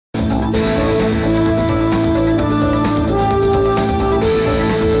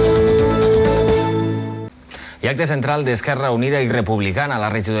L'acte central d'Esquerra Unida i Republicana a la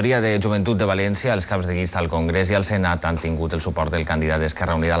regidoria de Joventut de València, els caps de llista al Congrés i al Senat han tingut el suport del candidat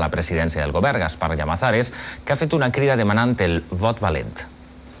d'Esquerra Unida a la presidència del govern, Gaspar Llamazares, que ha fet una crida demanant el vot valent.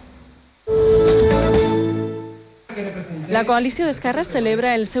 La coalició d'Esquerra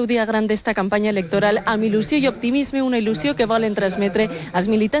celebra el seu dia gran d'esta campanya electoral amb il·lusió i optimisme, una il·lusió que volen transmetre als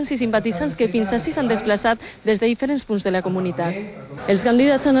militants i simpatitzants que fins així s'han desplaçat des de diferents punts de la comunitat. Els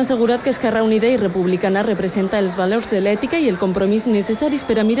candidats han assegurat que Esquerra Unida i Republicana representa els valors de l'ètica i el compromís necessaris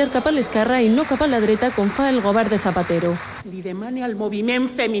per a mirar cap a l'esquerra i no cap a la dreta com fa el govern de Zapatero. Li demane al moviment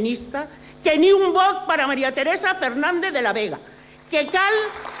feminista que ni un vot per a María Teresa Fernández de la Vega, que cal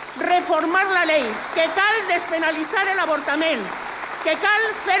reformar la ley, que cal despenalitzar l'avortament, que cal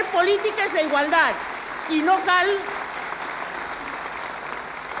fer polítiques d'igualtat i no cal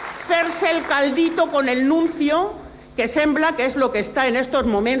fer-se el caldito con el nuncio, que sembla que és el que està en estos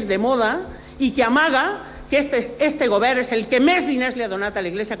moments de moda i que amaga que este govern és el que més diners li ha donat a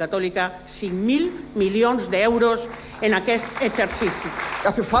l'Església Catòlica, 5.000 milions d'euros en aquest exercici.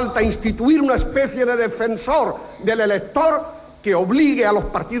 Hace falta instituir una especie de defensor del elector que obligue a los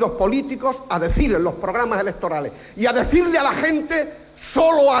partidos políticos a decir en los programas electorales y a decirle a la gente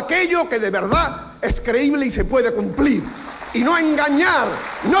solo aquello que de verdad es creíble y se puede cumplir. Y no engañar,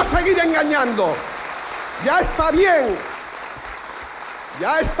 no seguir engañando. Ya está bien.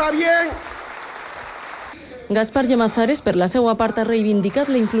 Ya está bien. Gaspar Llamazares, per la seva part, ha reivindicat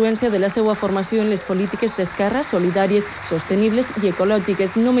la influència de la seva formació en les polítiques d'esquerra, solidàries, sostenibles i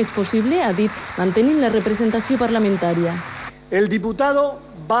ecològiques. Només possible, ha dit, mantenint la representació parlamentària. El diputado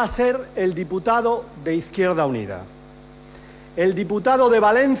va a ser el diputado de Izquierda Unida. El diputado de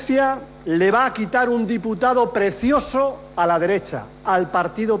Valencia le va a quitar un diputado precioso a la derecha, al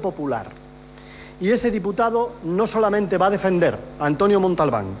Partido Popular. Y ese diputado no solamente va a defender, Antonio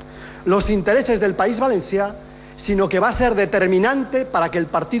Montalbán, los intereses del país Valencia, sino que va a ser determinante para que el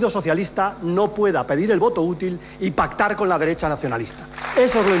Partido Socialista no pueda pedir el voto útil y pactar con la derecha nacionalista.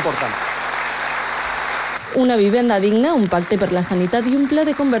 Eso es lo importante. Una vivenda digna, un pacte per la sanitat i un pla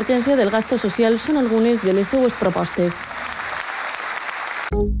de convergència del gasto social són algunes de les seues propostes.